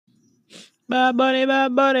Bad Bunny,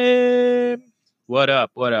 Bad Bunny. What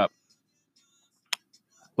up? What up?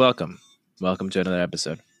 Welcome. Welcome to another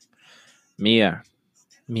episode. Mia.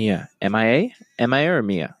 MIA? MIA or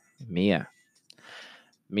Mia? Mia.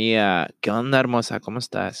 ¿Qué onda, hermosa? ¿Cómo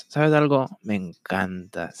estás? ¿Sabes algo? Me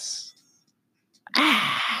encantas.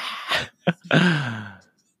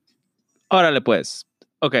 Órale, pues.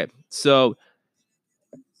 Okay, so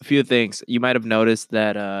a few things. You might have noticed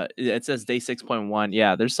that it says day 6.1.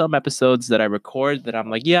 Yeah, there's some episodes that I record that I'm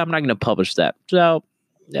like, yeah, I'm not going to publish that. So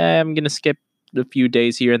I'm going to skip a few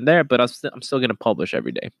days here and there, but I'm still going to publish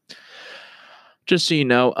every day. Just so you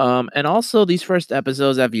know. And also these first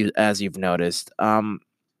episodes, as you've noticed, I'm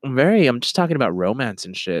just talking about romance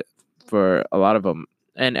and shit for a lot of them.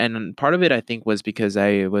 And part of it, I think, was because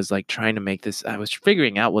I was like trying to make this, I was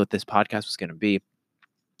figuring out what this podcast was going to be.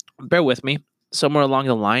 Bear with me. Somewhere along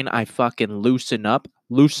the line, I fucking loosen up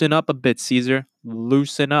a bit, Caesar,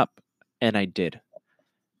 loosen up. And I did.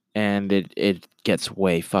 And it gets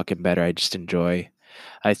way fucking better. I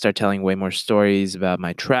start telling way more stories about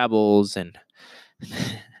my travels and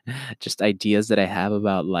just ideas that I have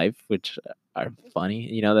about life, which are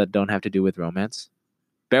funny, that don't have to do with romance.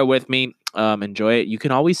 Bear with me. Enjoy it. You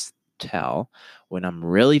can always tell when I'm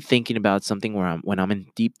really thinking about something when I'm in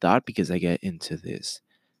deep thought, because I get into this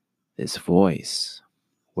voice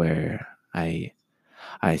where I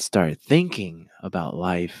start thinking about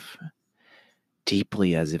life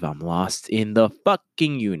deeply, as if I'm lost in the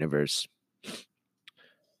fucking universe.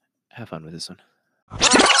 Have fun with this one.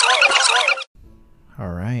 All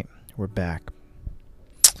right, we're back.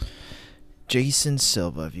 Jason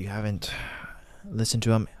Silva, if you haven't listened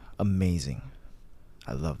to him, amazing.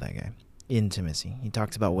 I love that guy. Intimacy. He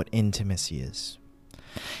talks about what intimacy is.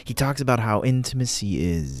 He talks about how intimacy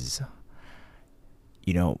is,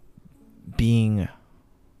 being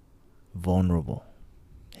vulnerable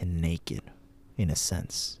and naked, in a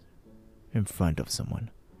sense, in front of someone.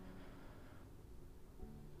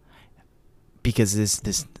 Because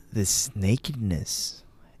this nakedness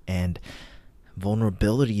and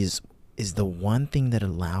vulnerability is the one thing that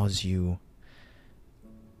allows you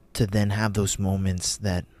to then have those moments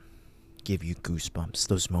that give you goosebumps,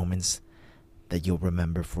 those moments that you'll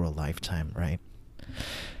remember for a lifetime, right?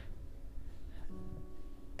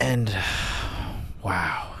 And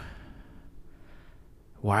wow.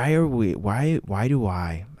 Why do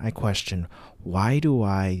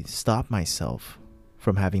I stop myself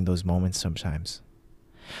from having those moments sometimes?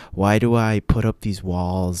 Why do I put up these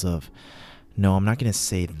walls of, no, I'm not going to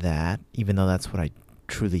say that, even though that's what I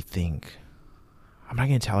truly think. I'm not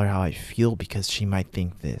going to tell her how I feel because she might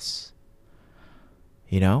think this.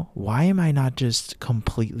 Why am I not just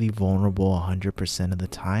completely vulnerable 100% of the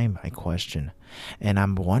time, I question. And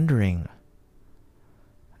I'm wondering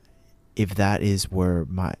if that is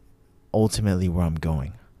ultimately where I'm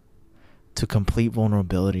going. To complete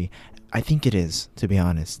vulnerability. I think it is, to be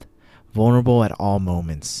honest. Vulnerable at all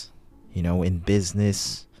moments. In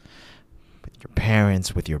business, with your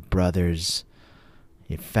parents, with your brothers,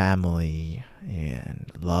 your family,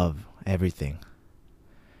 and love, everything.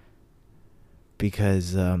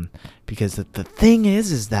 Because the thing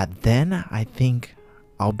is that then I think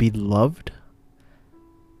I'll be loved,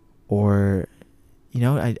 or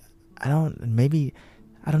I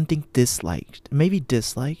don't think disliked. Maybe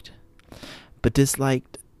disliked, but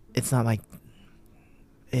disliked, it's not like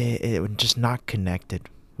it just not connected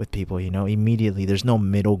with people, immediately. There's no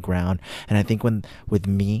middle ground. And I think with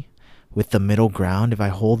the middle ground, if I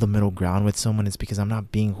hold the middle ground with someone, it's because I'm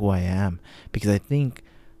not being who I am. Because I think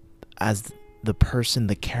as the person,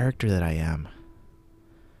 the character that I am,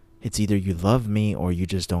 it's either you love me or you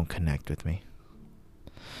just don't connect with me.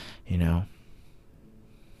 And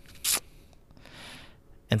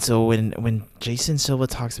so when Jason Silva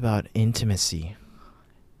talks about intimacy,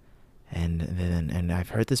 and I've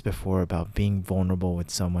heard this before about being vulnerable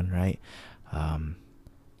with someone, right?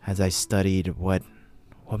 As I studied what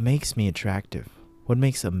makes me attractive, what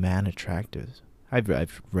makes a man attractive.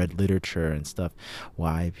 I've read literature and stuff.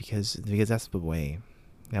 Why? Because that's the way.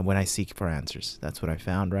 And when I seek for answers, that's what I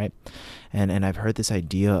found, right? And I've heard this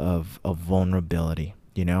idea of vulnerability.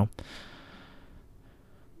 You'll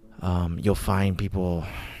find people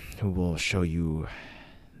who will show you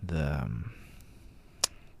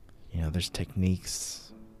there's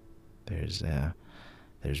techniques, there's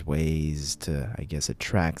ways to, I guess,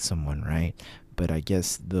 attract someone, right? But I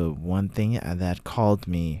guess the one thing that called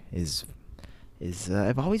me is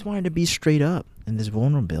I've always wanted to be straight up, and this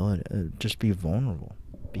vulnerability, just be vulnerable,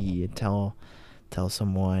 tell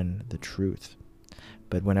someone the truth.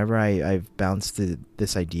 But whenever I've bounced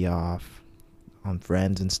this idea off on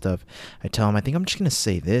friends and stuff, I tell them, I think I'm just gonna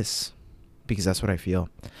say this, because that's what I feel.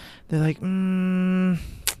 They're like,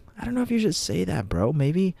 I don't know if you should say that, bro.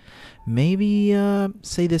 Maybe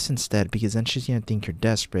say this instead, because then she's gonna think you're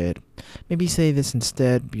desperate. Maybe say this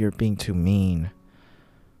instead, you're being too mean.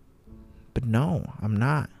 But no, I'm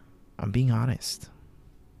not. I'm being honest.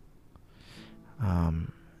 And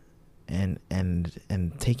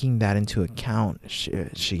taking that into account,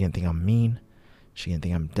 she can think I'm mean. She can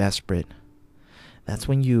think I'm desperate. That's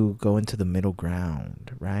when you go into the middle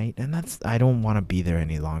ground, right? And I don't want to be there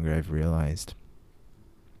any longer, I've realized.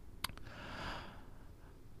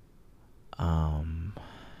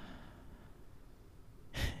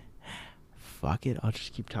 Fuck it, I'll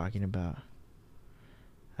just keep talking about.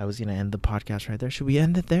 I was gonna end the podcast right there. Should we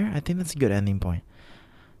end it there? I think that's a good ending point.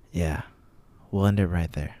 Yeah, we'll end it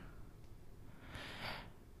right there.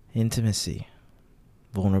 Intimacy,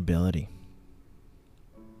 vulnerability.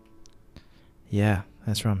 Yeah,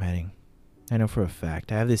 that's where I'm heading. I know for a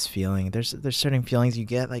fact. I have this feeling. There's certain feelings you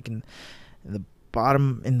get, like in the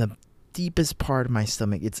bottom, in the deepest part of my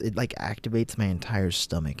stomach. It like activates my entire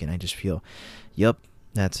stomach, and I just feel, yep,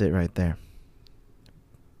 that's it right there.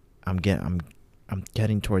 I'm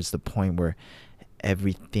getting towards the point where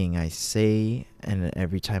everything I say and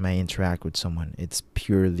every time I interact with someone, it's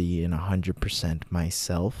purely and 100%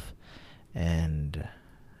 myself, and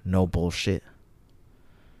no bullshit.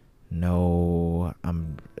 No,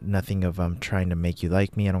 I'm trying to make you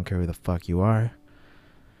like me. I don't care who the fuck you are.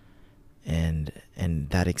 And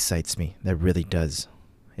that excites me. That really does.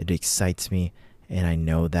 It excites me, and I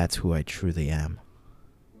know that's who I truly am.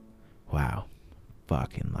 Wow.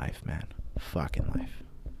 Fucking life, man. Fucking life.